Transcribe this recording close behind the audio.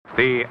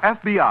The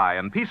FBI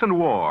in Peace and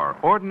War,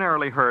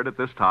 ordinarily heard at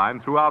this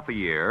time throughout the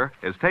year,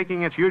 is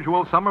taking its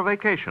usual summer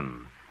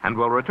vacation and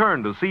will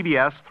return to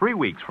CBS 3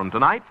 weeks from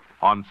tonight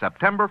on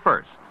September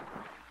 1st.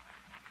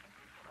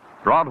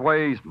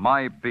 Broadway's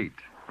My Beat.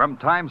 From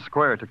Times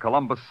Square to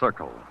Columbus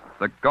Circle.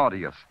 The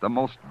gaudiest, the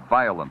most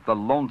violent, the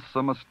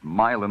lonesomest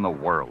mile in the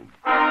world.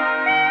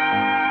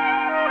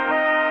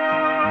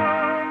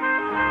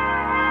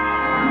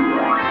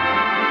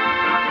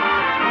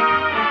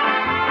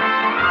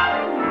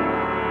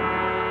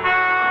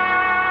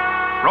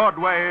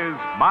 Broadway's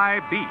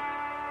My Beat,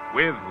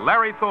 with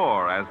Larry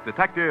Thor as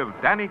Detective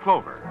Danny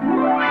Clover.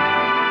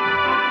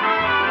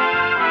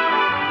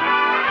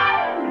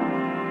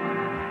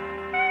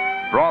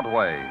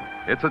 Broadway.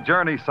 It's a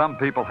journey some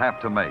people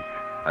have to make.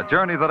 A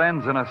journey that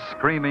ends in a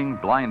screaming,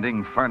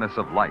 blinding furnace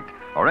of light,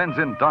 or ends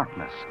in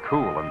darkness,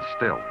 cool and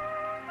still.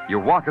 You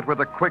walk it with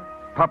a quick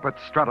puppet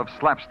strut of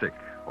slapstick,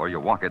 or you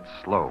walk it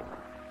slow.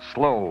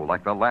 Slow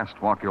like the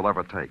last walk you'll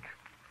ever take.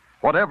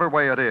 Whatever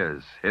way it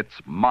is,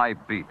 it's My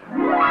Beat.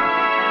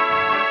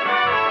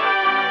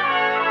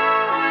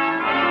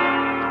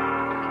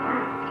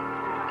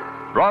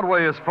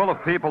 Broadway is full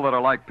of people that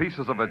are like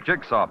pieces of a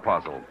jigsaw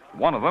puzzle.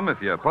 One of them,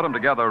 if you put them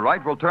together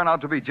right, will turn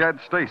out to be Jed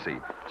Stacy,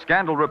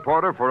 scandal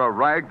reporter for a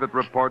rag that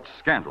reports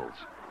scandals.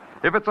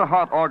 If it's a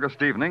hot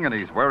August evening and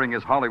he's wearing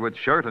his Hollywood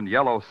shirt and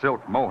yellow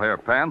silk mohair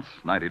pants,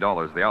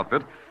 $90 the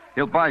outfit,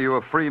 he'll buy you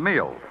a free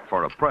meal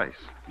for a price.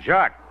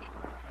 Jacques,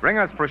 bring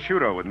us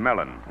prosciutto with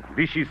melon,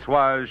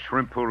 vichyssoise,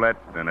 shrimp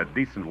poulette, and a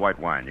decent white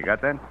wine. You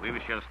got that? Oui,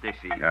 Monsieur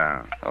Stacy.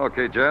 Yeah.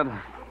 Okay, Jed.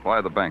 Why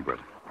the banquet?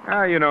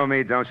 Ah, you know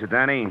me, don't you,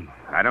 Danny?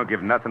 I don't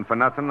give nothing for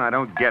nothing. I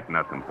don't get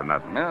nothing for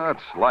nothing. Yeah,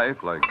 that's life,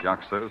 like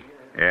Jacques says.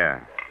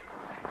 Yeah.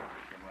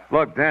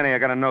 Look, Danny, I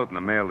got a note in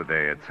the mail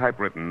today. A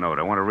typewritten note.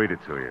 I want to read it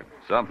to you.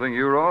 Something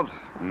you wrote?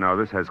 No,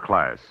 this has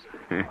class.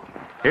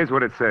 Here's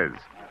what it says.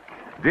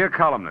 Dear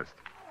columnist,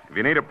 if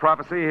you need a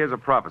prophecy, here's a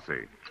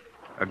prophecy.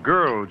 A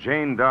girl,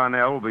 Jane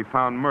Darnell, will be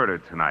found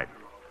murdered tonight.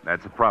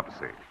 That's a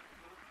prophecy.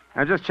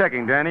 Now, just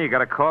checking, Danny, you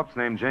got a corpse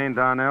named Jane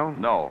Darnell?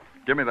 No.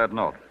 Give me that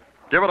note.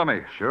 Give it to me.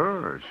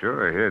 Sure.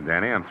 Here,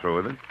 Danny, I'm through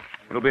with it.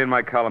 It'll be in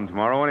my column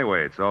tomorrow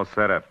anyway. It's all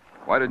set up.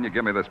 Why didn't you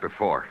give me this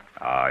before?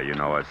 Ah, you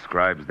know us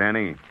scribes,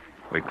 Danny.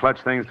 We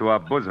clutch things to our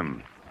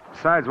bosom.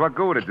 Besides, what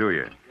good would it do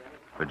you?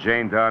 If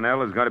Jane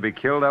Darnell is going to be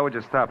killed, how would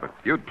you stop it?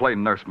 You'd play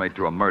nursemaid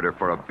to a murder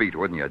for a beat,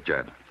 wouldn't you,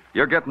 Jed?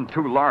 You're getting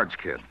too large,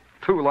 kid.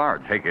 Too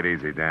large. Take it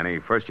easy, Danny.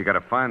 First, you got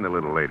to find the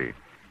little lady.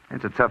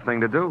 It's a tough thing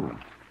to do.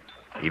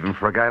 Even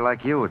for a guy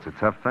like you, it's a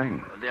tough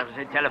thing. There's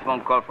a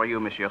telephone call for you,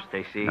 Monsieur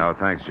Stacy. No,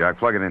 thanks, Jack.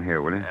 Plug it in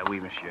here, will you?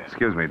 Oui, monsieur.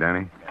 Excuse me,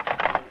 Danny.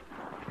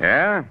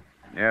 Yeah?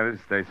 Yeah, this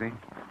is Stacy.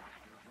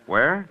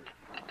 Where?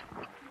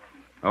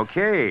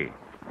 Okay.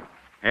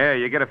 Yeah,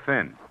 you get a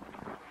fin.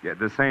 Yeah,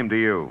 the same to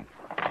you.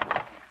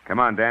 Come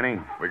on, Danny.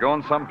 We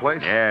going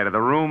someplace? Yeah, to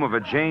the room of a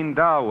Jane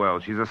Darwell.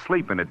 She's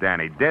asleep in it,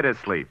 Danny. Dead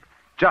asleep.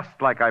 Just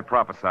like I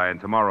prophesy in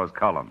tomorrow's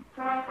column.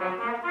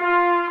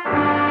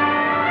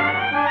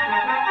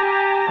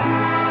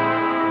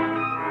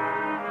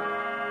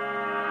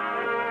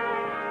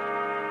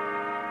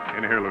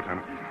 In here,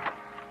 Lieutenant.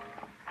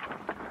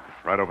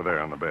 Right over there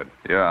on the bed.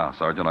 Yeah,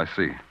 Sergeant, I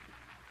see.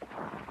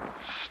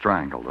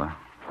 Strangled, huh?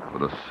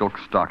 With a silk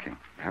stocking.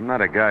 I'm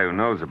not a guy who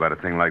knows about a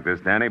thing like this,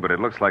 Danny, but it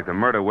looks like the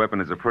murder weapon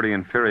is a pretty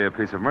inferior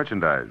piece of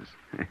merchandise.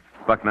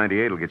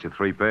 $1.98 will get you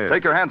 3 pairs.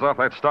 Take your hands off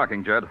that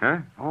stocking, Jed. Huh?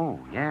 Oh,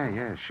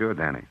 yeah, sure,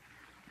 Danny.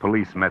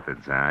 Police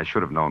methods. I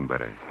should have known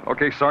better.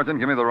 Okay, Sergeant,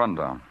 give me the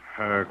rundown.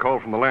 Call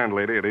from the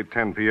landlady at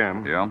 8:10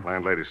 p.m. Yeah?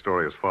 Landlady's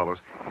story as follows.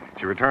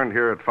 She returned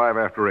here at 5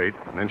 after 8,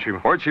 and then she...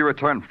 Where'd she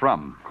return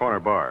from?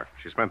 Corner bar.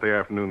 She spent the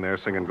afternoon there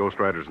singing Ghost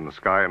Riders in the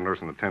Sky and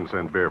nursing a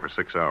 10-cent beer for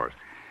 6 hours.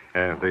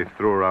 They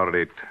threw her out at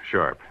 8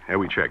 sharp.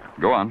 We checked.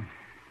 Go on.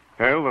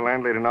 Well, the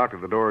landlady knocked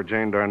at the door of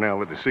Jane Darnell,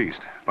 the deceased.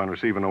 Upon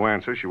receiving no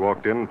answer, she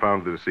walked in and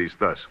found the deceased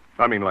thus.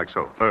 I mean, like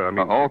so.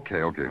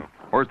 Okay.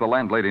 Where's the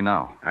landlady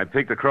now? I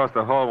peeked across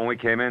the hall when we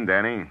came in,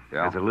 Danny.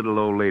 Yeah? There's a little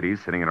old lady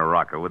sitting in a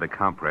rocker with a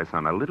compress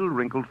on a little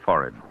wrinkled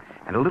forehead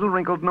and a little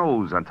wrinkled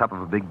nose on top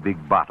of a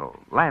big bottle.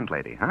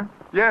 Landlady, huh?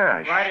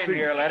 Yeah, Right in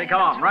here, laddie.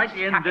 Come on, right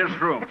in this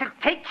room.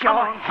 Take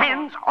your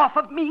hands off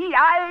of me.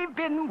 I've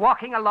been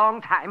walking a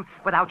long time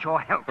without your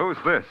help. Who's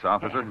this,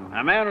 officer?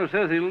 A man who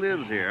says he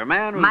lives here. A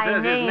man who My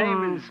says his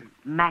name name's is...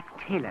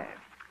 Mac Taylor.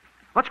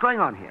 What's going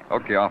on here?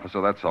 Okay,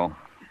 officer, that's all.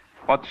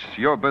 What's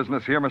your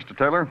business here, Mr.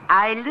 Taylor?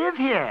 I live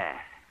here.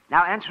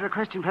 Now answer a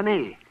question for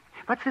me.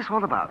 What's this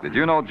all about? Did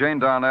you know Jane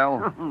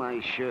Darnell? Oh, my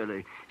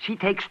Shirley. She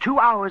takes 2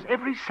 hours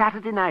every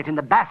Saturday night in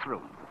the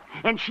bathroom.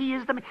 And she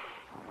is the...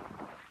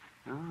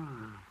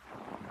 Oh,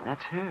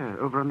 that's her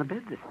over on the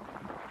bed there.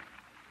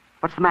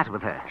 What's the matter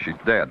with her? She's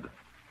dead.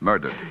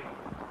 Murdered.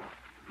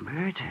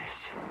 Murdered?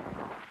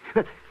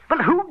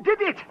 But who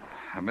did it?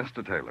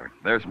 Mr. Taylor,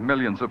 there's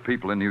millions of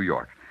people in New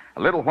York.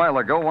 A little while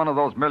ago, one of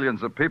those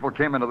millions of people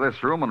came into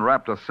this room and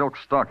wrapped a silk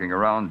stocking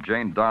around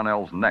Jane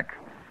Darnell's neck.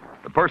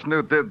 The person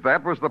who did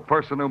that was the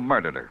person who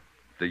murdered her.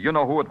 Do you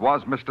know who it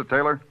was, Mr.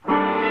 Taylor?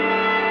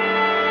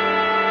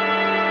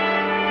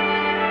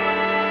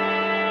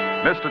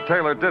 Mr.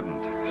 Taylor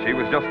didn't. She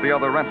was just the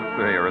other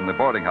renter here in the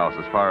boarding house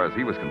as far as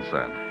he was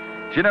concerned.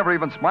 She never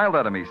even smiled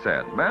at him, he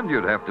said. Man,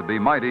 you'd have to be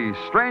mighty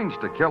strange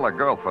to kill a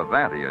girl for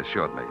that, he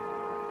assured me.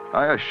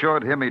 I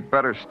assured him he'd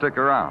better stick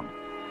around.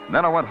 And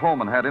then I went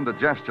home and had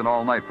indigestion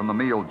all night from the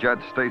meal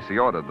Judge Stacy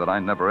ordered that I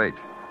never ate.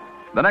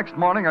 The next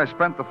morning, I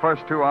spent the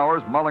first 2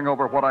 hours mulling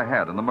over what I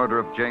had in the murder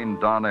of Jane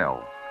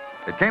Darnell.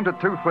 It came to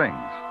two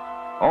things.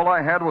 All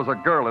I had was a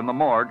girl in the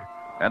morgue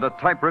and a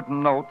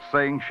typewritten note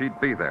saying she'd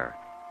be there.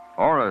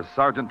 Or, as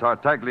Sergeant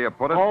Tartaglia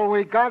put it... All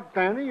we got,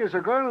 Danny, is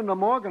a girl in the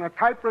morgue and a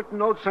typewritten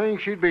note saying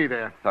she'd be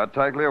there.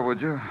 Tartaglia, would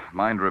you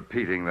mind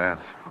repeating that?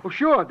 Oh,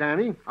 sure,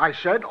 Danny. I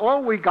said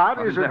all we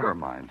got is a... Never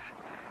mind.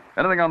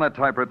 Anything on that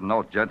typewritten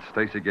note Judge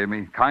Stacy gave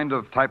me? Kind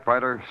of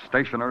typewriter,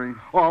 stationery?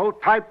 Oh,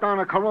 typed on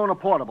a Corona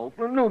Portable.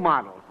 A new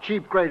model.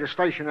 Cheap grade of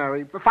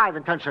stationery. 5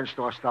 and 10 cent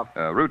store stuff.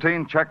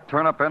 Routine check,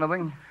 turn up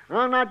anything?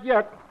 No, not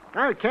yet.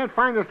 I can't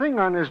find a thing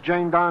on this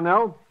Jane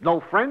Darnell.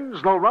 No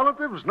friends, no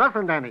relatives,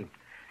 nothing, Danny.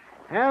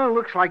 Well,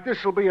 looks like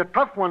this will be a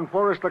tough one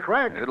for us to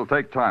crack. It'll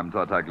take time,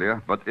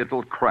 Tartaglia, but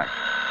it'll crack.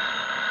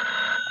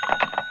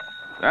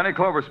 Danny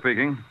Clover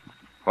speaking.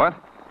 What?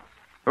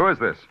 Who is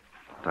this?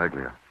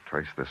 Tartaglia,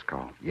 trace this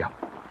call. Yeah.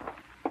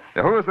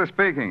 Who is this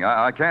speaking?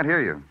 I can't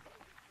hear you.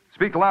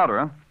 Speak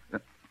louder, huh?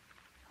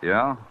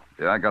 Yeah,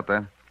 I got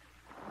that.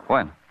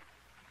 When?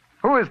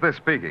 Who is this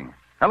speaking?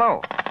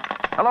 Hello?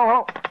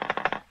 Hello?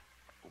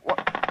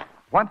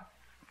 What?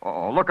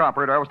 Oh, look,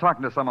 operator, I was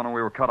talking to someone and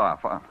we were cut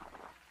off.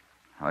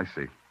 I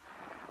see.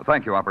 Well,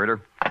 thank you,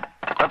 operator.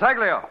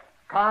 Tartaglia!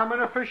 Calm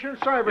and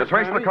efficient service, You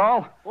traced Danny. the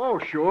call? Oh,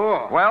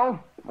 sure.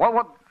 Well,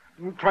 what?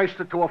 Traced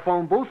it to a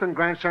phone booth in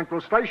Grand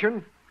Central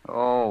Station.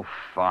 Oh,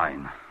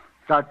 fine.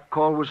 That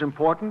call was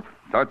important?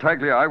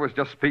 Tartaglia, I was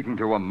just speaking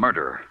to a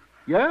murderer.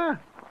 Yeah?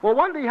 Well,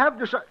 what did he have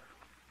to say?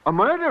 A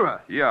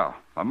murderer? Yeah,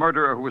 a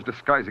murderer who was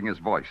disguising his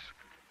voice.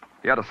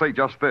 He had to say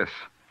just this.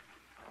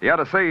 He had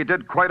to say he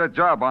did quite a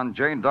job on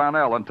Jane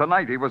Darnell, and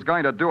tonight he was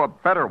going to do a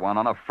better one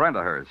on a friend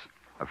of hers.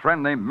 A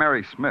friend named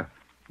Mary Smith.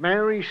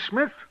 Mary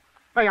Smith?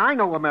 Hey, I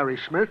know a Mary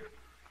Smith.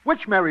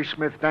 Which Mary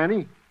Smith,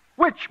 Danny?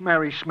 Which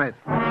Mary Smith?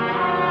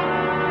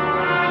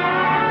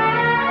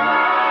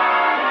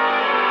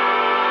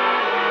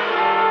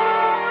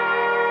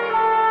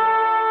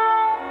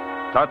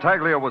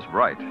 Tartaglia was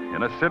right.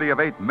 In a city of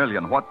 8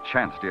 million, what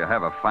chance do you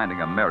have of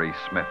finding a Mary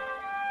Smith?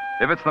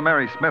 If it's the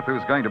Mary Smith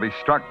who's going to be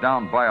struck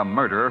down by a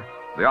murderer,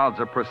 the odds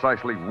are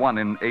precisely 1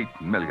 in 8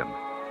 million.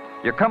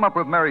 You come up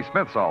with Mary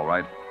Smiths, all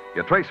right.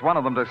 You trace one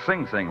of them to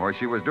Sing Sing, where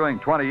she was doing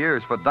 20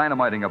 years for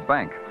dynamiting a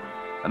bank.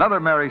 Another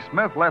Mary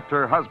Smith left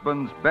her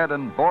husband's bed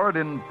and board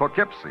in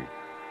Poughkeepsie.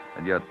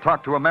 And you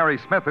talk to a Mary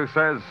Smith who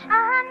says...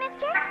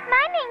 mister.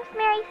 My name's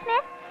Mary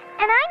Smith,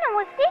 and I know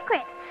a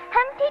secret.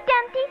 Humpty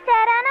Dumpty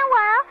sat on a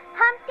wall.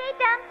 Humpty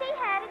Dumpty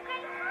had a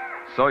great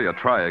fall. So you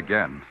try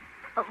again.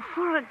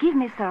 Forgive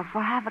me, sir,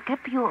 for have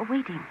kept you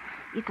waiting.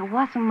 It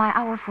wasn't my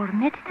hour for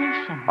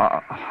meditation.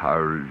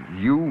 Are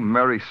you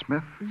Mary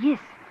Smith? Yes,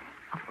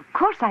 of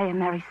course I am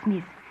Mary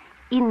Smith.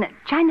 In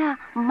China,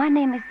 my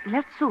name is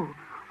Lertsu.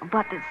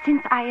 But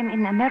since I am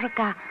in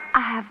America,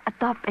 I have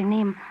adopted a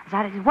name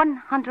that is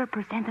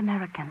 100%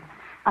 American.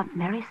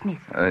 Mary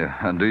Smith.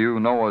 And do you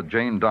know a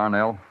Jane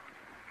Darnell?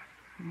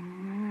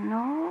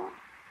 No,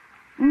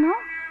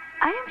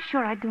 I am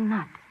sure I do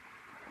not.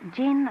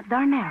 Jane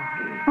Darnell.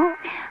 Oh,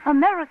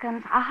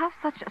 Americans have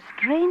such a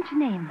strange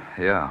name.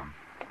 Yeah.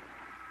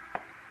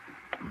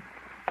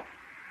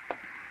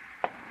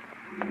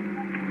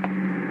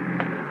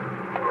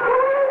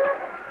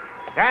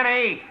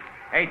 Danny!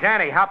 Hey,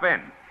 Danny, hop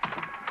in.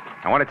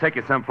 I want to take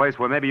you someplace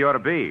where maybe you ought to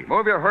be.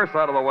 Move your hearse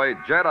out of the way,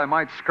 Jed. I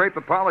might scrape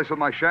the polish with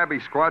my shabby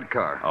squad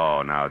car.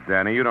 Oh, now,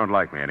 Danny, you don't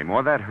like me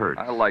anymore. That hurts.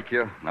 I like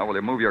you. Now, will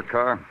you move your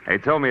car? They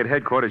told me at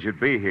headquarters you'd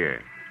be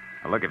here.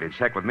 Now, look, if you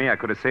check with me, I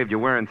could have saved you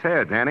wear and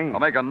tear, Danny. I'll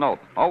make a note.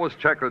 Always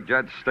check with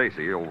Judge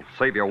Stacy. He'll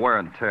save you wear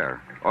and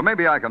tear. Or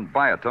maybe I can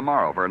buy it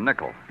tomorrow for a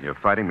nickel. You're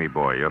fighting me,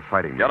 boy. You're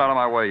fighting me. Get out of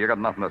my way. You got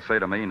nothing to say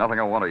to me. Nothing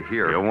I want to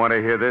hear. You'll want to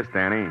hear this,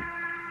 Danny.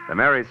 The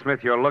Mary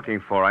Smith you're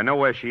looking for, I know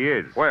where she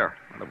is. Where?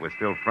 Well, if we're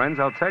still friends,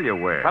 I'll tell you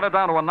where. Cut it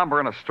down to a number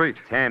in a street.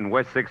 10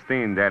 West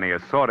 16, Danny. A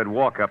sordid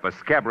walk-up, a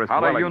scabrous How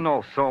dwelling. do you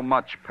know so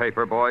much,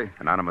 paper boy?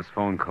 Anonymous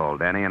phone call,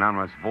 Danny.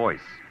 Anonymous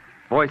voice.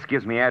 Voice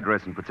gives me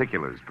address and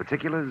particulars.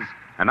 Particulars?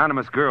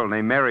 Anonymous girl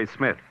named Mary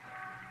Smith.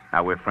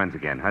 Now we're friends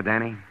again, huh,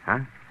 Danny? Huh?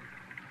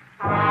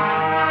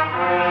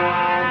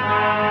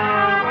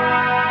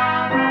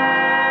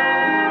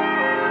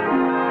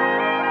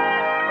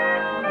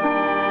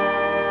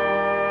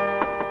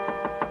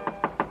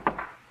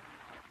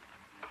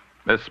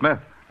 Miss Smith.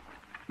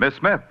 Miss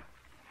Smith.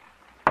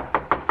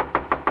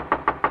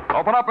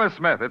 Open up, Miss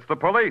Smith. It's the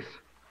police.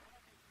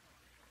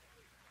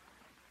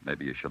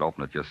 Maybe you should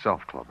open it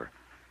yourself, Clover.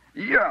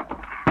 Yeah.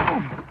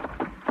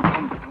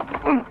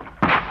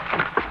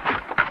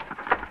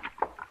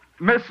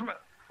 Miss Smith.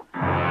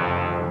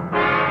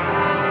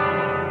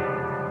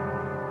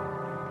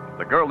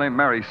 The girl named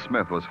Mary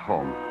Smith was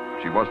home.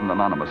 She wasn't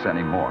anonymous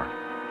anymore.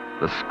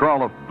 The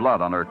scrawl of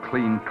blood on her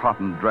clean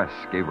cotton dress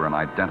gave her an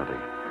identity.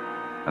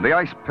 And the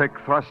ice pick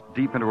thrust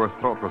deep into her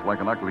throat was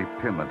like an ugly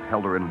pin that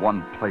held her in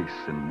one place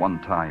in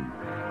one time.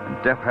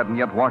 And death hadn't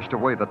yet washed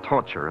away the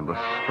torture and the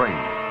strain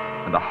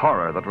and the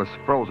horror that was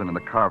frozen in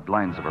the carved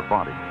lines of her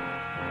body.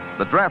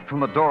 The draft from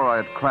the door I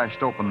had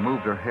crashed open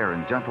moved her hair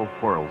in gentle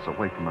whirls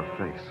away from her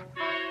face.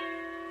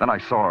 Then I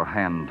saw her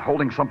hand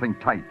holding something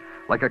tight,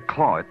 like a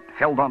claw. It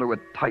held onto it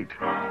tight.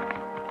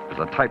 It was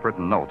a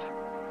typewritten note.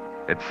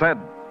 It said,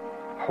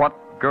 "What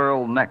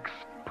girl next,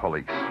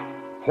 police?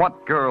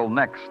 What girl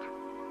next?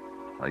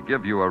 I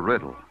give you a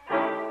riddle.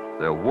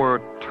 There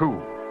were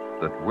two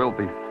that will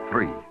be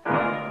three.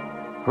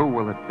 Who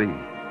will it be?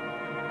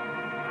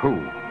 Who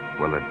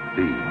will it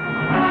be?"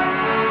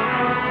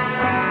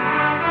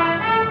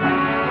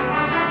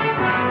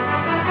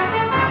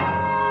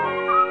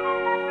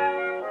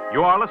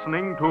 You are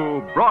listening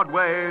to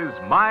Broadway's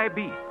My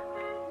Beat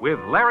with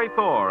Larry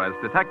Thor as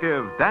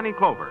Detective Danny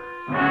Clover.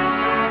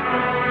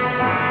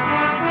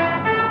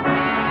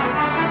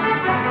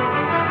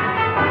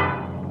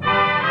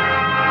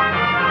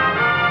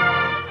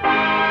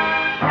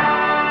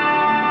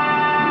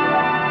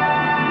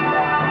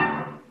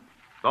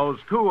 Those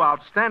two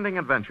outstanding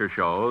adventure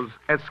shows,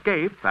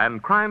 Escape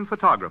and Crime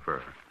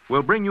Photographer,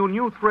 will bring you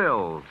new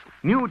thrills,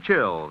 new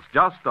chills,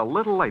 just a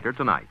little later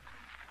tonight.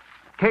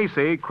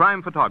 Casey,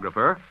 crime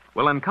photographer,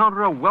 will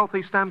encounter a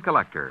wealthy stamp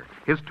collector,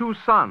 his two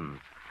sons,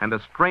 and a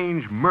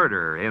strange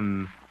murder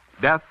in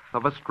Death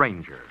of a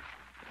Stranger.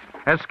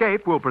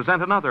 Escape will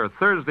present another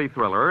Thursday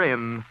thriller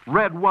in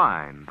Red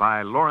Wine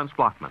by Lawrence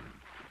Blockman.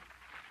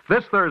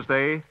 This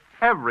Thursday,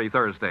 every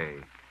Thursday,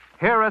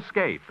 hear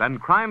Escape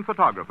and Crime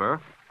Photographer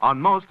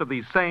on most of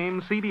these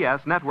same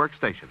CBS network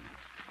stations.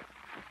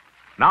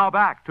 Now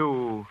back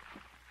to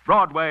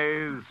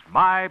Broadway's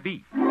My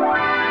Beat.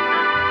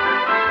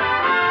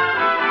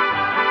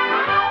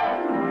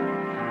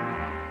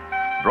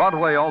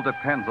 Broadway all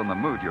depends on the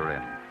mood you're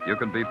in. You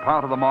can be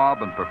part of the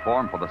mob and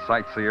perform for the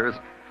sightseers,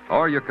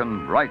 or you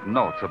can write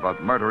notes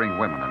about murdering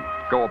women and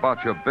go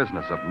about your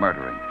business of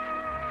murdering.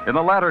 In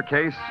the latter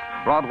case,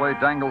 Broadway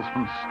dangles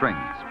from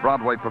strings.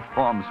 Broadway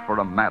performs for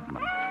a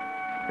madman.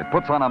 It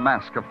puts on a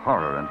mask of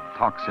horror and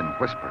talks in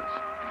whispers.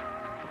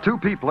 Two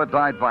people had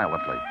died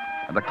violently,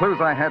 and the clues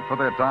I had for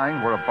their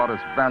dying were about as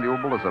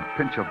valuable as a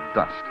pinch of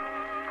dust.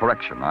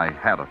 Correction, I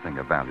had a thing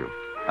of value.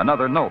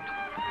 Another note.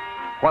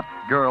 What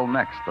girl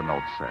next, the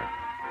note said.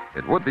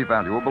 It would be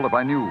valuable if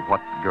I knew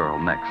what girl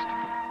next.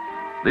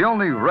 The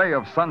only ray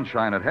of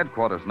sunshine at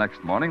headquarters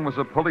next morning was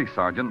a police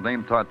sergeant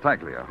named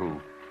Tartaglia,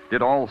 who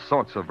did all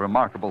sorts of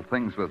remarkable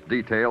things with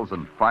details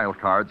and file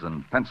cards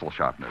and pencil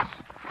sharpeners.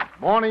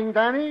 Morning,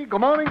 Danny.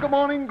 Good morning, good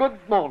morning, good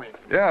morning.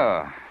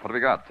 Yeah, what have we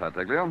got,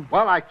 Tartaglia?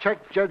 Well, I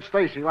checked Judge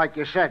Stacy, like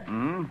you said.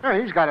 Mm-hmm.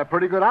 Yeah, he's got a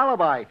pretty good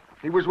alibi.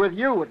 He was with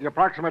you at the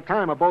approximate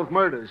time of both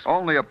murders.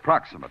 Only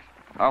approximate.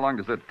 How long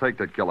does it take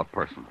to kill a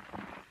person?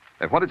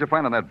 Hey, what did you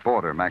find on that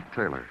boarder, Mac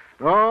Taylor?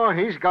 Oh,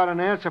 he's got an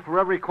answer for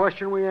every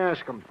question we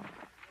ask him.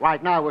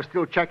 Right now, we're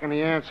still checking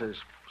the answers.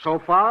 So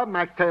far,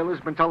 Mac Taylor's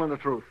been telling the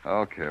truth.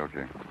 Okay.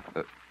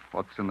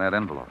 What's in that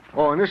envelope?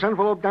 Oh, in this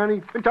envelope,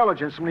 Danny,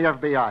 intelligence from the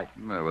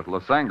FBI. With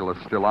Los Angeles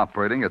still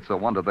operating, it's a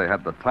wonder they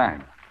had the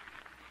time.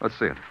 Let's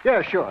see it.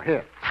 Yeah, sure.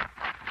 Here.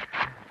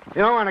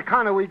 You know, on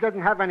account of we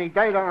didn't have any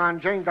data on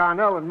Jane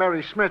Darnell and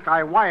Mary Smith,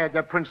 I wired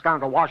their prints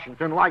down to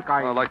Washington like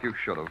I... Well, like you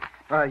should have.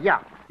 Yeah.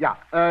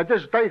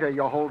 This data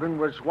you're holding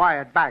was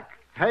wired back.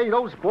 Hey,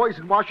 those boys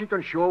in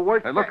Washington sure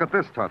work... Hey, look at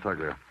this,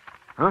 Tartaglia.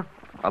 Huh?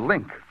 A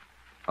link.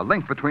 A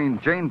link between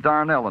Jane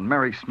Darnell and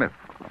Mary Smith.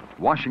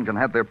 Washington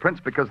had their prints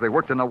because they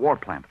worked in a war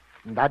plant.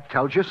 That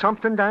tells you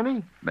something,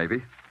 Danny?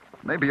 Maybe.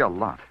 Maybe a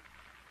lot.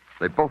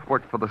 They both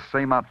worked for the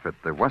same outfit,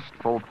 the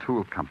Westfall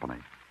Tool Company,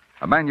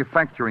 a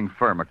manufacturing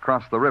firm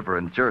across the river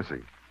in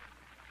Jersey.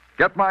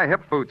 Get my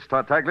hip boots,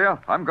 Tartaglia.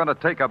 I'm going to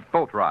take a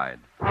boat ride.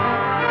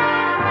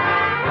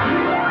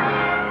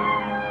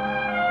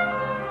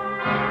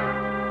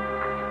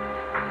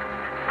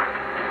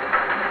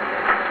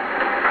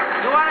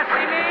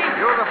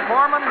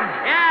 Foreman?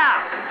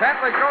 Yeah.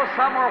 Can't we go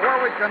somewhere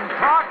where we can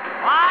talk?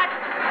 What?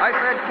 I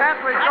said,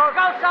 can't we Let's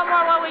go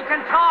somewhere where we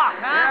can talk,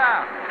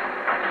 huh?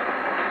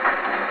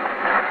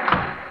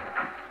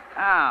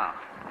 Yeah. Oh,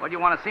 what do you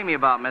want to see me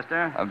about,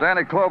 mister? I'm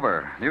Danny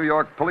Clover, New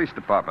York Police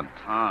Department.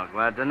 Oh,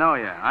 glad to know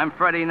you. I'm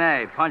Freddie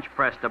Ney, Punch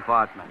Press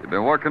Department. You've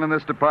been working in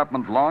this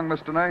department long,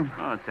 Mr. Ney?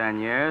 Oh, 10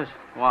 years.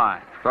 Why?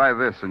 Try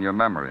this in your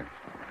memory.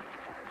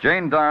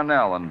 Jane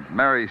Darnell and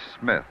Mary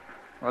Smith.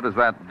 What does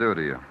that do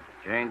to you?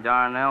 Jane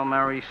Darnell,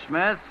 Mary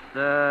Smith,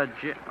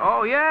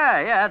 Oh,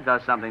 yeah, it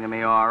does something to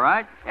me, all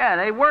right. Yeah,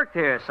 they worked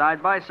here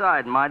side by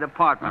side in my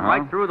department,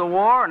 right through the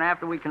war and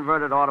after we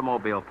converted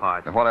automobile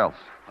parts. And what else?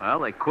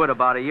 Well, they quit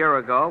about a year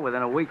ago,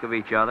 within a week of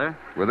each other.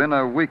 Within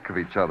a week of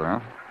each other,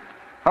 huh?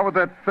 How would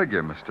that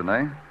figure, Mr.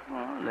 Ney?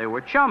 Well, they were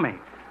chummy.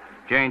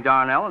 Jane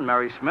Darnell and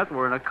Mary Smith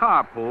were in a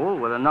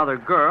carpool with another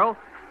girl.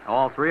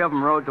 All three of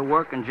them rode to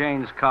work in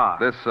Jane's car.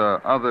 This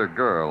other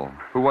girl,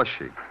 who was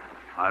she?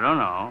 I don't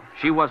know.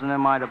 She wasn't in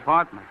my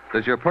department.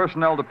 Does your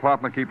personnel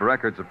department keep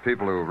records of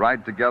people who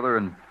ride together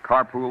in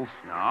carpools?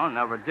 No,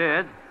 never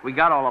did. We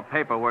got all the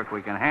paperwork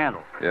we can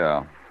handle.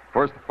 Yeah.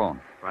 Where's the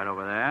phone? Right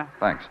over there.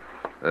 Thanks.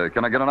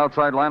 Can I get an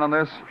outside line on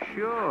this?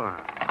 Sure.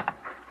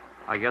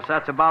 I guess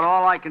that's about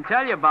all I can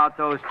tell you about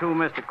those two,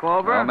 Mr.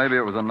 Clover. Well, maybe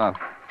it was enough.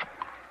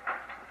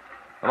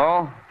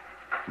 Hello?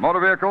 Motor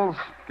vehicles?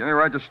 Give me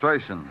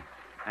registration.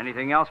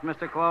 Anything else,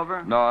 Mr.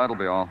 Clover? No, that'll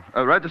be all.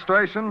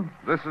 Registration?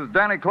 This is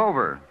Danny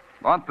Clover.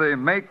 Want the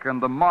make and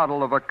the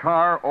model of a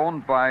car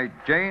owned by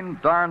Jane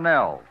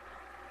Darnell.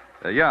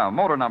 Yeah,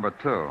 motor number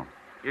 2.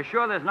 You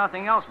sure there's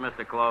nothing else,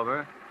 Mr.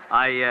 Clover?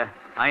 I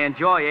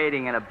enjoy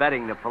aiding and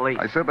abetting the police.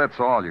 I said that's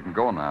all. You can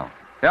go now.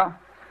 Yeah?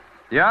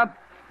 Yeah?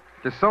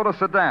 DeSoto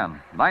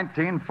sedan,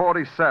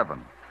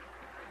 1947.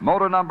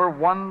 Motor number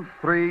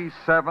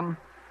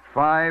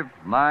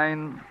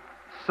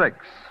 137596.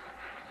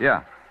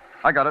 Yeah,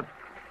 I got it.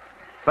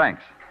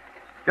 Thanks.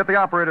 Get the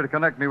operator to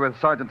connect me with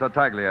Sergeant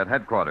Tartaglia at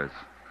headquarters.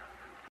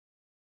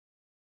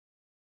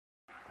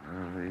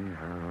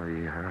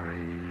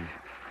 Hurry.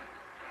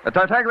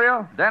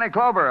 Tartaglia, Danny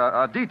Clover,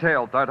 a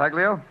detail,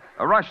 Tartaglia.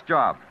 A rush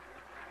job.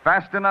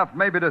 Fast enough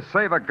maybe to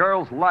save a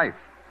girl's life.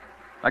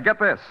 Now get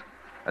this.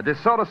 A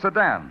DeSoto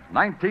sedan,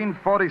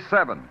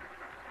 1947.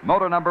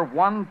 Motor number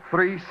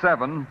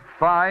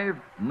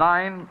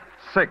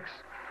 137596.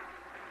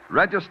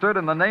 Registered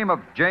in the name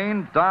of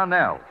Jane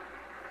Darnell.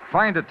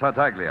 Find it,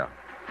 Tartaglia.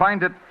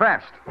 Find it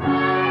fast.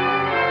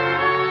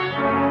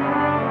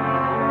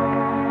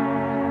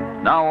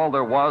 Now all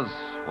there was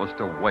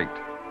to wait.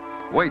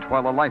 Wait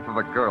while the life of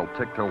a girl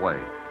ticked away.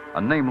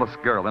 A nameless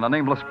girl in a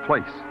nameless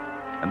place.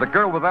 And the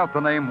girl without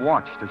the name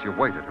watched as you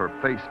waited, her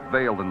face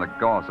veiled in the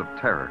gauze of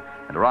terror,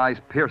 and her eyes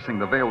piercing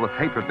the veil with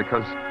hatred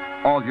because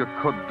all you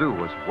could do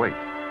was wait.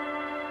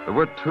 There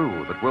were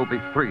 2 that will be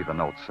 3, the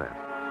note said.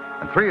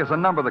 And 3 is a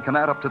number that can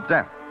add up to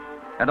death.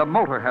 And a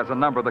motor has a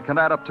number that can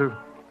add up to...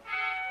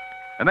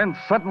 And then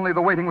suddenly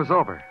the waiting was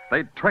over.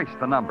 They traced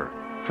the number.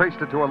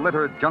 Traced it to a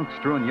littered,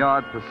 junk-strewn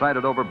yard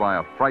presided over by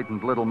a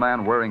frightened little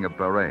man wearing a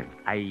beret.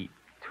 I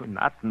do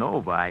not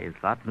know why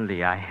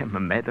suddenly I am a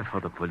matter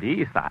for the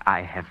police.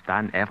 I have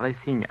done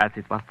everything as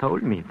it was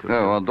told me to.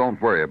 Oh, well,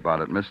 don't worry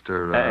about it,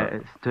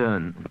 Mr.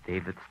 Stern,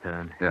 David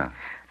Stern. Yeah.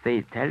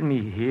 They tell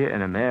me here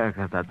in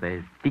America that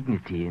there's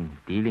dignity in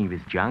dealing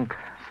with junk,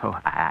 so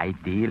I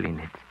deal in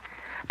it.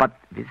 But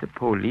with the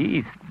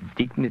police,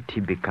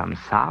 dignity becomes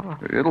sour.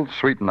 It'll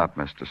sweeten up,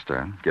 Mr.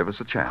 Stern. Give us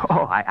a chance.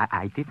 Oh,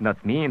 I did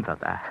not mean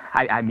that.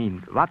 I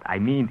mean, what I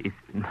mean is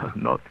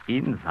not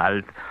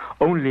insult,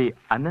 only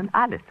an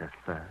analysis,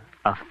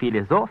 a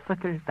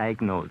philosophical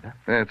diagnosis.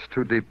 It's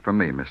too deep for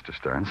me, Mr.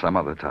 Stern. Some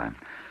other time.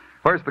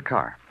 Where's the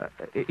car?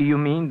 You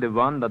mean the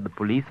one that the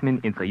policeman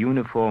in the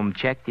uniform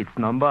checked its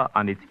number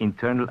on its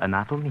internal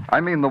anatomy?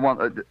 I mean the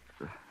one...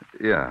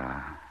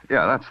 Yeah,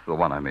 that's the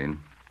one I mean.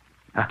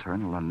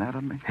 Internal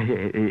anatomy?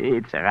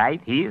 It's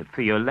right here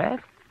to your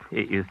left.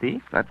 You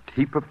see? That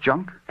heap of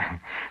junk?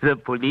 The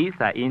police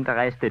are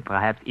interested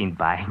perhaps in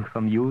buying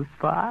some used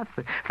parts.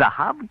 The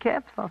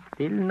hubcaps are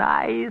still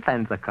nice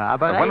and the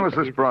carburetor... When was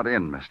this brought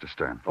in, Mr.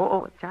 Stern?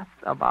 Oh, just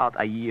about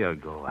a year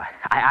ago.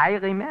 I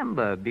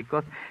remember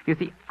because, you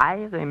see,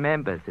 I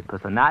remember the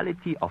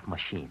personality of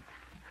machines.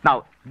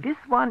 Now, this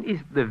one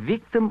is the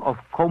victim of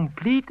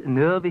complete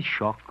nervous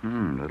shock.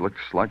 It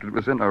looks like it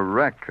was in a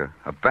wreck,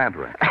 a bad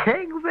wreck.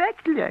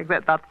 Exactly.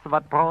 That's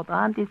what brought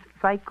on this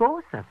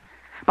psychosis.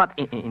 But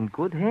in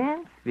good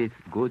hands, with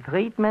good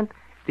treatment,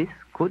 this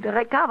could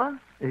recover,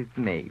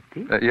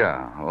 maybe.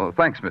 Yeah. Well,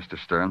 thanks, Mr.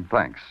 Stern.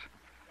 Thanks.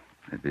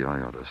 Maybe I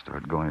ought to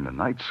start going to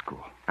night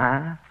school.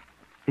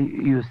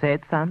 You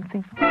said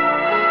something?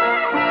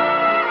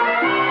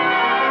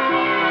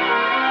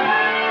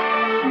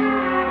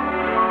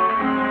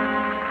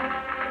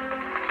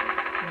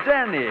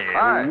 Danny,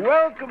 hi.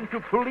 Welcome to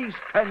Police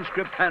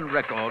Transcript and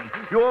Record.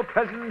 Your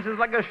presence is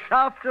like a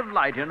shaft of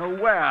light in a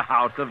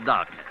warehouse of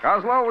darkness.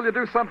 Coslow, will you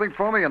do something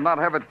for me and not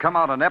have it come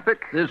out an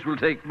epic? This will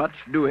take much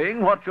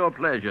doing. What's your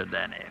pleasure,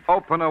 Danny?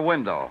 Open a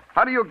window.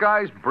 How do you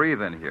guys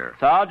breathe in here?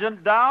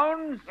 Sergeant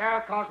Downs?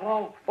 Yeah,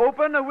 Coslow.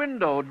 Open a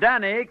window.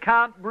 Danny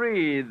can't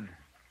breathe.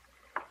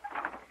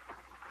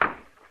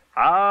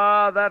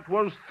 Ah, that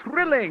was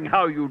thrilling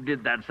how you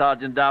did that,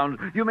 Sergeant Downs.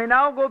 You may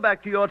now go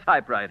back to your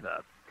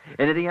typewriter.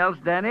 Anything else,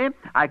 Danny?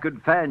 I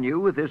could fan you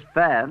with this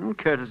fan,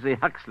 courtesy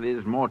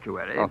Huxley's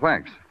mortuary. Oh,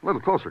 thanks. A little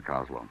closer,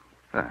 Coslow.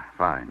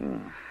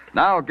 Fine.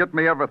 Now get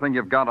me everything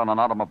you've got on an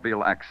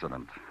automobile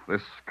accident.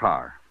 This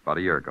car, about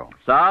a year ago.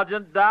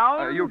 Sergeant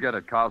Downs? You get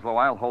it, Coslow.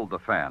 I'll hold the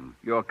fan.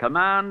 Your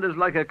command is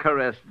like a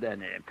caress,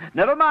 Danny.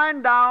 Never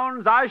mind,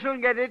 Downs. I shall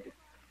get it.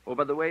 Oh,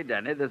 by the way,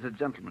 Danny, there's a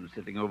gentleman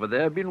sitting over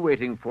there, been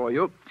waiting for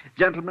you.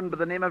 Gentleman by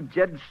the name of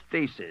Jed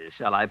Stacy.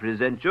 Shall I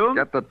present you?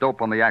 Get the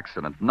dope on the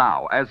accident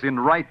now, as in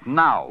right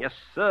now. Yes,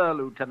 sir,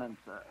 Lieutenant,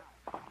 sir.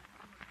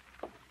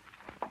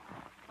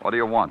 What do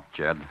you want,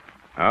 Jed?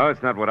 Oh,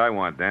 it's not what I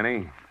want,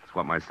 Danny. It's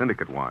what my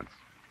syndicate wants.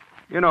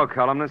 You know,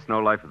 columnists, no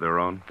life of their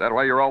own. That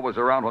why you're always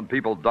around when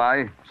people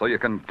die, so you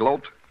can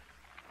gloat?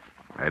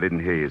 I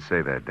didn't hear you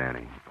say that,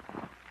 Danny.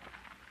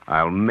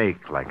 I'll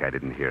make like I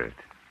didn't hear it.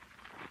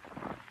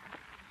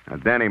 Now,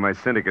 Danny, my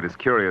syndicate is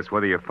curious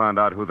whether you found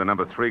out who the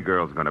number 3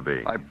 girl's going to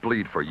be. I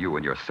bleed for you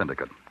and your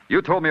syndicate.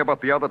 You told me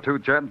about the other 2,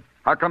 Jed.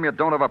 How come you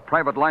don't have a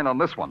private line on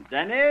this one?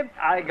 Danny,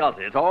 I got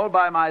it all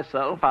by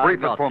myself.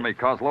 Brief it for me,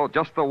 Coslow.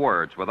 Just the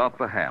words, without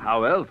the hand.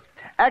 How well?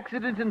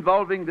 Accident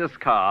involving this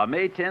car,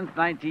 May 10th,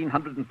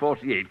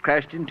 1948.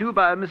 Crashed into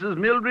by Mrs.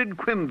 Mildred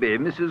Quimby.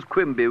 Mrs.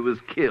 Quimby was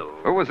killed.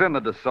 Who was in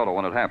the DeSoto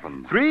when it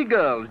happened? 3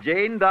 girls,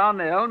 Jane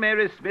Darnell,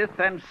 Mary Smith,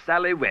 and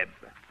Sally Webb.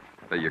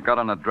 You got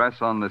an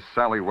address on this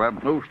Sally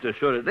Webb? Most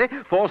assuredly.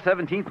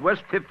 417th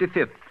West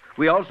 55th.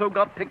 We also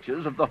got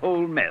pictures of the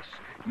whole mess.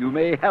 You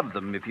may have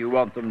them if you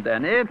want them,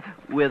 Danny,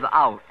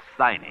 without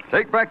signing.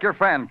 Take back your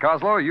fan,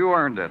 Coslow. You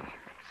earned it.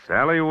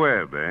 Sally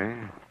Webb, eh?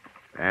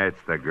 That's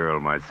the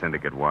girl my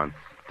syndicate wants.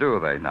 Do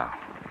they now?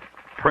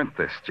 Print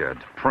this, Jed.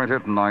 Print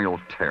it and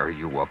I'll tear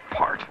you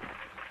apart.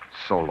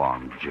 So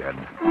long, Jed.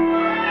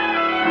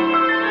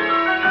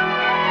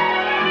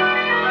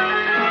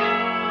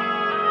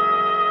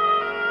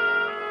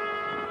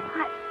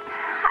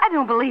 I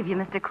don't believe you,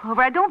 Mr.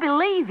 Clover. I don't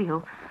believe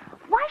you.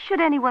 Why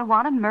should anyone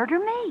want to murder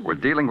me? We're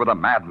dealing with a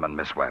madman,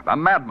 Miss Webb. A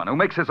madman who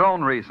makes his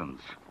own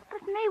reasons.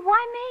 But me?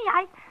 Why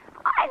me?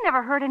 I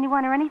never hurt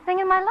anyone or anything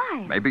in my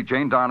life. Maybe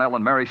Jane Darnell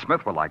and Mary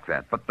Smith were like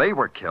that, but they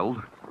were killed.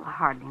 I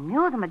hardly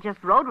knew them. I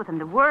just rode with them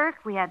to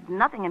work. We had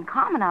nothing in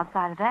common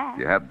outside of that.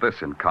 You had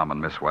this in common,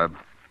 Miss Webb.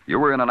 You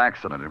were in an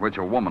accident in which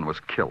a woman was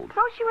killed.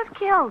 So she was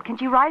killed. Can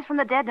she rise from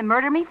the dead to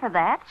murder me for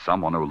that?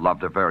 Someone who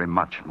loved her very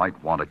much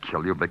might want to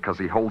kill you because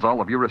he holds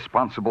all of you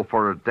responsible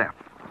for her death.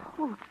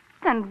 Well,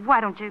 then why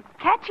don't you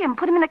catch him,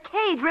 put him in a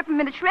cage, rip him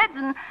into shreds,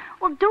 and,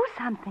 well, do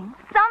something.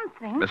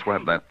 Something. Miss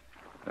Webb, that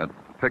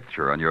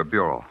picture on your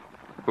bureau.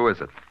 Who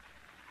is it?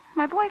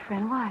 My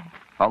boyfriend. Why?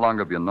 How long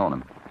have you known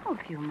him? Oh, a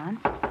few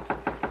months.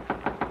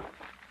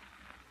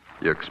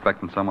 You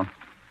expecting someone?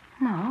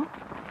 No.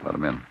 Let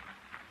him in.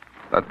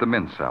 Let them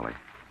in, Sally.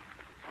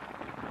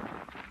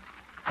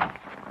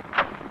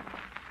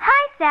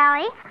 Hi,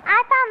 Sally.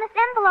 I found this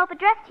envelope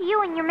addressed to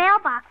you in your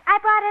mailbox. I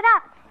brought it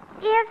up.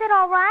 Is it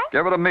all right?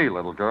 Give it to me,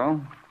 little girl.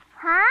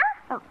 Huh?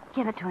 Oh,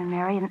 give it to him,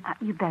 Mary, and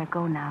you better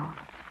go now.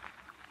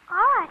 All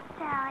right,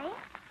 Sally.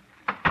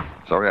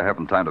 Sorry I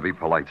haven't time to be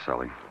polite,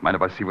 Sally. Mind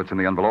if I see what's in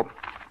the envelope?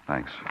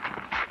 Thanks.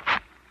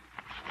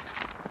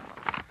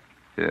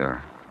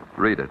 Here.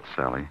 Read it,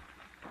 Sally.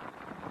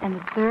 And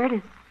the third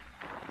is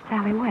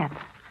Sally Webb.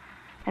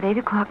 At 8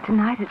 o'clock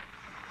tonight, it's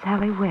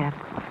Sally Webb.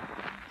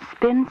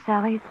 Spin,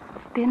 Sally,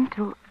 spin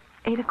till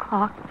 8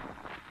 o'clock.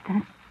 Then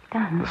it's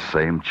done. The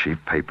same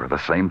cheap paper, the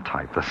same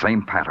type, the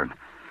same pattern.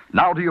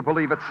 Now do you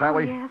believe it,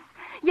 Sally? Oh, yes.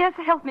 Yes,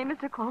 help me,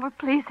 Mr. Clover.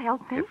 Please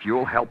help me. If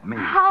you'll help me.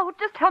 How?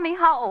 Just tell me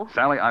how.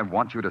 Sally, I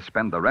want you to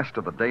spend the rest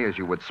of the day as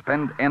you would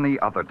spend any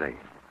other day.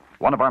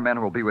 One of our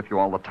men will be with you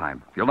all the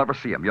time. You'll never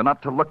see him. You're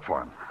not to look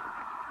for him.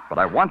 But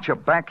I want you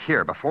back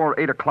here before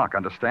 8 o'clock,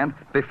 understand?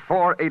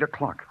 Before 8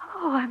 o'clock.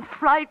 Oh, I'm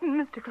frightened,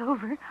 Mr.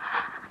 Clover.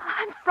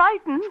 I'm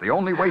frightened. It's the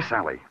only way,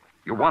 Sally.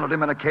 You wanted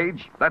him in a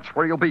cage? That's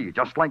where he'll be,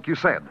 just like you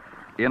said.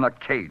 In a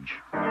cage.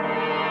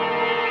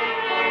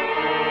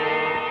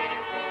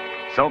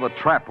 So the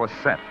trap was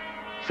set.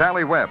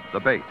 Sally Webb, the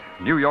bait.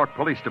 New York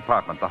Police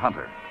Department, the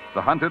hunter.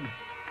 The hunted?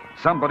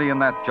 Somebody in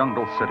that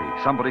jungle city.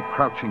 Somebody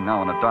crouching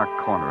now in a dark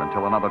corner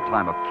until another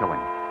time of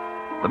killing.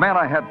 The man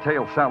I had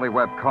tail Sally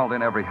Webb called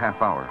in every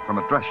half hour from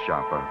a dress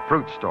shop, a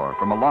fruit store,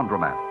 from a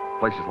laundromat,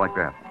 places like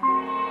that.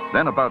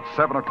 Then about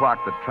 7 o'clock,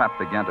 the trap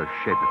began to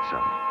shape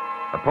itself.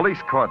 A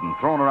police cordon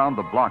thrown around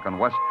the block on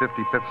West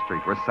 55th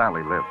Street where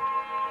Sally lived.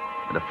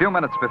 And a few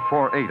minutes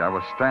before 8, I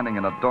was standing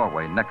in a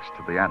doorway next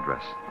to the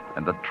address,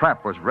 and the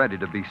trap was ready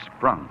to be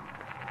sprung.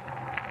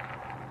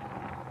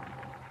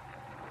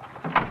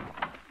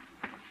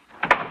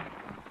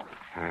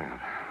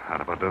 That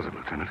about does it,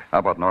 Lieutenant. How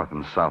about north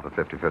and south of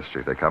 55th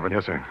Street? They covered?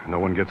 Yes, sir. No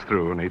one gets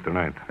through on 8th or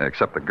 9th.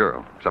 Except the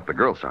girl. Except the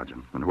girl,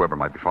 Sergeant, and whoever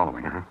might be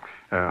following her.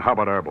 How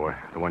about our boy,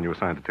 the one you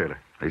assigned to Taylor?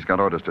 He's got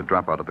orders to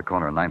drop out at the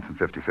corner of 9th and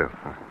 55th.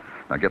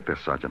 Now, get this,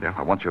 Sergeant. Yeah?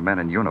 I want your men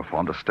in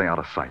uniform to stay out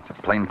of sight.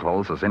 Plain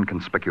clothes as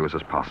inconspicuous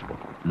as possible.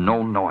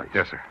 No noise.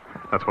 Yes, sir.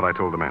 That's what I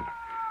told the men.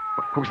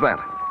 Who's that?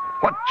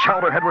 What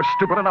chowderhead was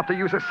stupid enough to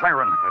use his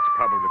siren? That's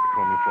probably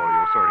Patrolman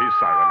Florio, sir. He's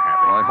siren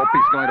happy. Oh, I hope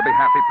he's going to be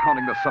happy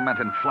pounding the cement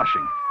in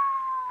Flushing.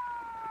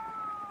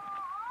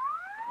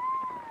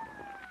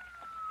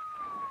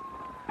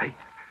 Hey,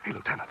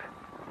 Lieutenant.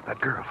 That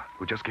girl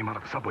who just came out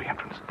of the subway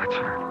entrance. That's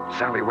her.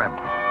 Sally Webb.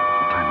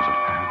 What time is it?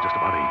 Just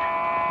about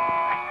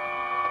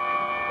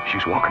 8.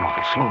 She's walking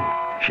awful slow.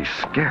 She's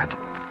scared.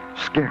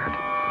 Scared.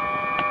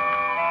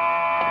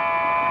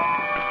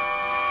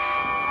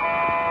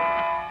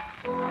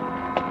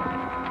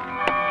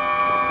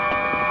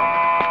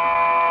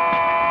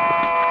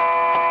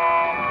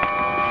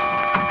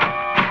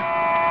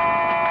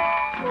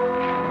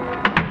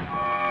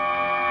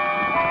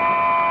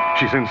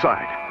 She's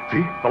inside.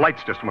 See? The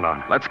lights just went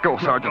on. Let's go,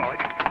 Sergeant.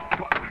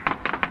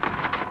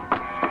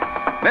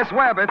 Miss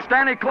Webb, it's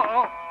Danny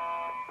Clover.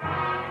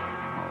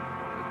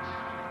 Oh, it's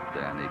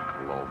Danny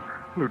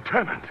Clover.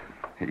 Lieutenant.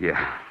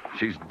 Yeah.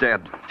 She's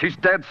dead. She's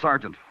dead,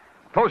 Sergeant.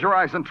 Close your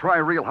eyes and try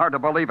real hard to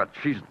believe it.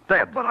 She's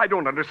dead. But I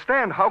don't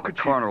understand. How could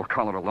The coroner will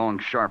call it a long,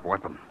 sharp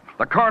weapon.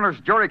 The coroner's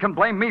jury can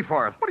blame me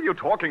for it. What are you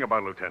talking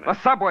about, Lieutenant?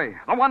 The subway.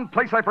 The one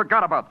place I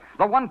forgot about.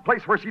 The one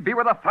place where she'd be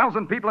with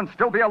 1,000 people and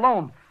still be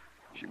alone.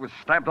 She was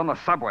stabbed on the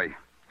subway.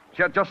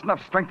 She had just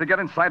enough strength to get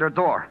inside her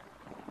door.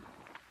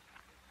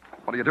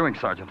 What are you doing,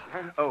 Sergeant?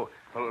 Oh,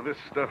 this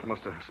stuff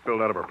must have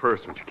spilled out of her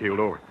purse when she keeled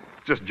over.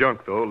 Just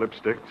junk, though.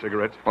 Lipstick,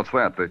 cigarettes. What's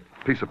that? The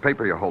piece of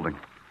paper you're holding?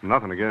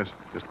 Nothing, I guess.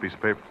 Just a piece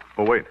of paper.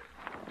 Oh, wait.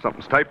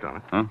 Something's typed on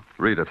it. Huh?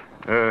 Read it.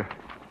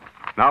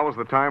 Now is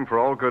the time for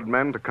all good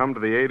men to come to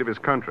the aid of his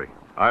country.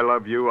 I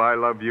love you, I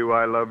love you,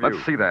 I love you.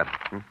 Let's see that.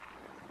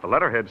 The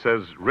letterhead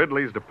says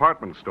Ridley's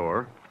Department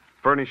Store,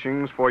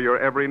 furnishings for your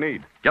every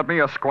need. Get me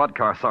a squad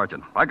car,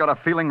 Sergeant. I got a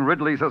feeling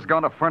Ridley's is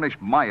going to furnish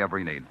my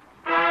every need.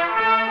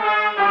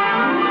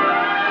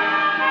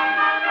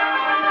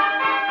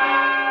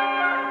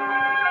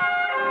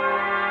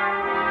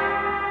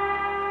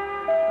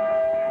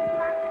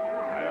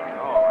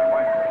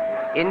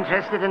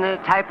 Interested in a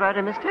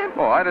typewriter, mister?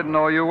 Oh, I didn't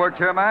know you worked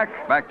here, Mac.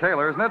 Mac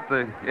Taylor, isn't it?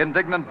 The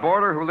indignant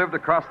boarder who lived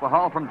across the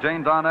hall from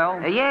Jane Darnell?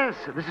 Yes,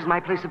 this is my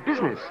place of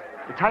business,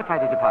 the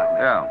typewriter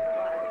department. Yeah.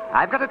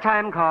 I've got a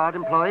time card,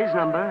 employee's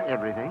number,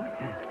 everything.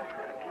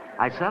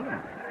 I sell them.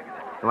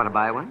 You want to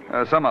buy one?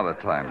 Some other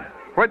time.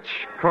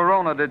 Which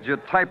Corona did you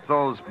type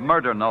those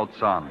murder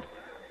notes on?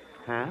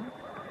 Huh?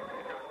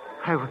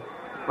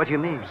 What do you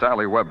mean?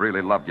 Sally Webb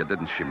really loved you,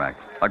 didn't she, Mac?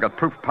 I got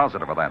proof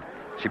positive of that.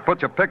 She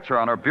put your picture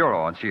on her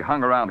bureau, and she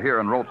hung around here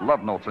and wrote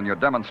love notes on your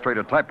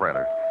demonstrator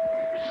typewriter.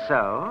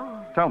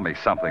 So? Tell me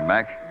something,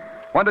 Mac.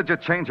 When did you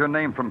change your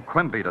name from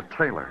Quimby to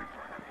Taylor?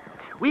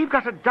 We've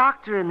got a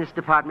doctor in this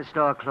department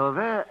store,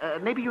 Clover.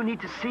 Maybe you need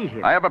to see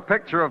him. I have a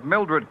picture of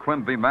Mildred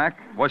Quimby, Mac.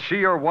 Was she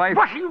your wife?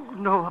 What do you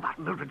know about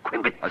Mildred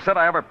Quimby? I said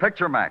I have her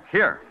picture, Mac.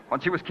 Here, when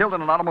she was killed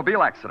in an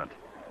automobile accident.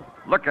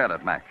 Look at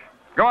it, Mac.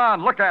 Go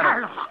on, look at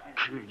it. I'll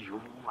kill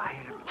you. I'll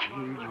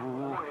kill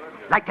you.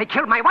 Like they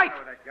killed my wife.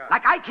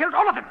 Like I killed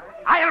all of them.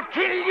 I'll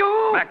kill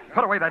you. Mac,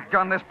 put away that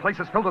gun. This place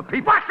is filled with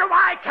people. What do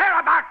I care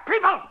about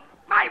people?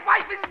 My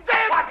wife is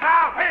dead. Watch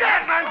out! Hey,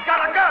 that man's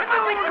got a gun. It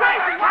must be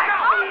crazy.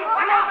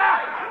 Never.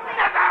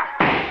 Never.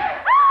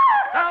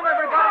 Down,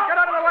 everybody. Get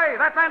out of the way.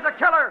 That man's a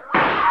killer.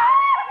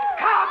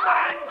 Come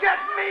and get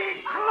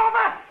me,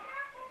 Clover.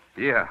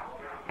 Yeah.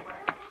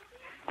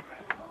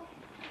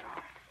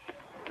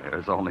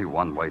 There's only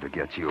one way to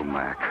get you,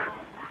 Mac.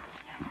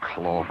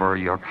 Clover,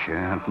 you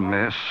can't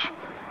miss.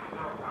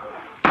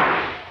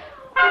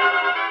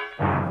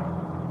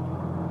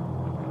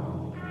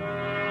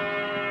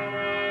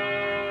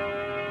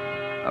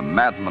 A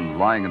madman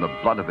lying in the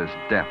blood of his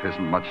death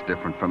isn't much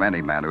different from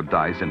any man who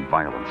dies in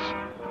violence.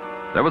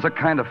 There was a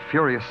kind of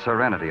furious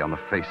serenity on the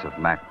face of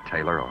Mac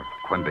Taylor, or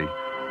Quimby,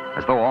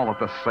 as though all at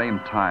the same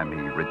time he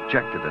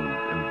rejected and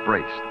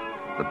embraced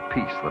the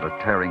peace that a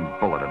tearing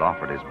bullet had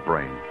offered his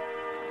brain.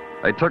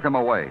 They took him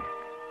away.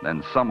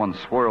 Then someone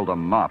swirled a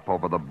mop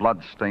over the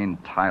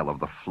blood-stained tile of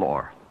the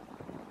floor.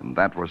 And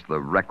that was the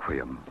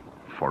requiem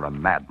for a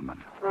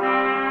madman.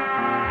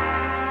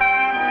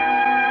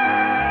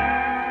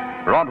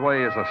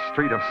 Broadway is a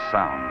street of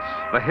sounds.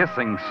 The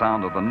hissing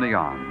sound of the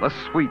neon, the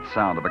sweet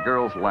sound of a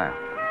girl's laugh,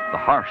 the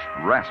harsh,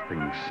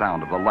 rasping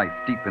sound of the life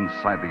deep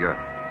inside the earth,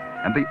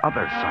 and the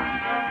other sound,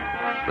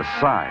 the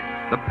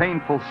sigh, the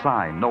painful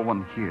sigh no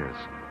one hears.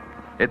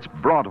 It's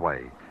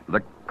Broadway,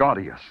 the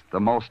gaudiest, the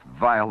most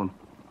violent,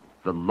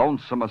 the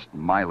lonesomest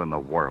mile in the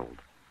world.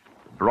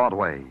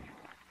 Broadway,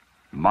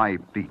 my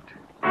beat.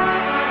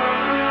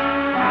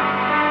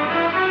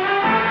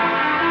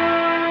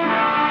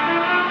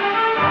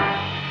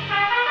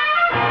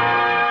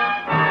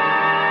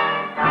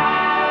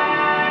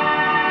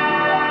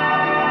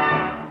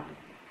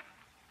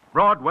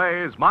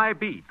 Broadway's My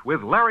Beat,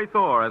 with Larry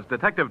Thor as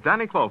Detective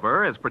Danny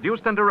Clover, is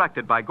produced and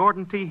directed by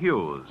Gordon T.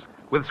 Hughes,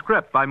 with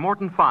script by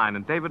Morton Fine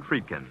and David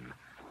Friedkin.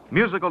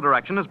 Musical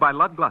direction is by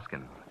Lud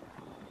Gluskin.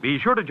 Be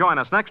sure to join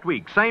us next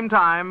week, same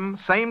time,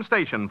 same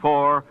station,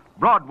 for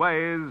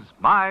Broadway's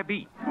My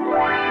Beat.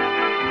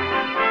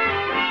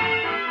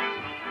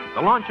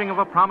 The launching of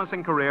a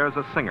promising career as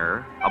a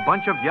singer, a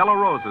bunch of yellow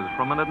roses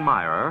from an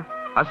admirer,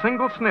 a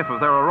single sniff of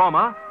their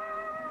aroma,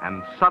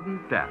 and sudden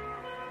death.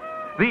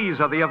 These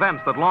are the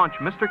events that launch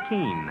Mr.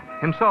 Keene,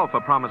 himself a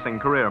promising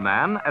career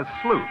man, as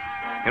sleuth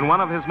in one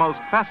of his most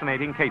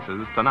fascinating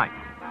cases tonight.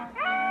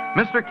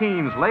 Mr.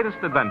 Keene's latest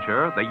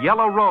adventure, the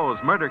Yellow Rose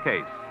murder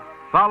case,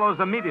 follows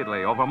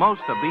immediately over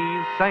most of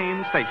these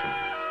same stations.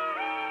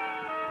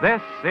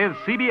 This is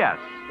CBS,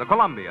 the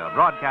Columbia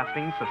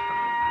Broadcasting System.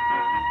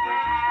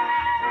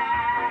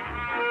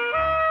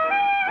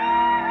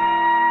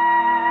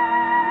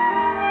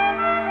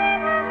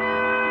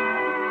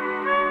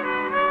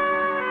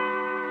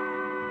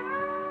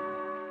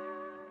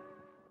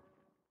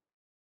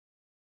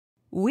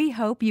 We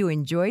hope you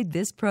enjoyed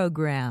this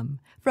program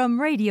from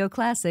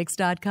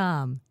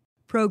RadioClassics.com.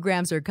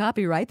 Programs are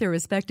copyright their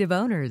respective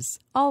owners.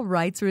 All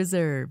rights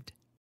reserved.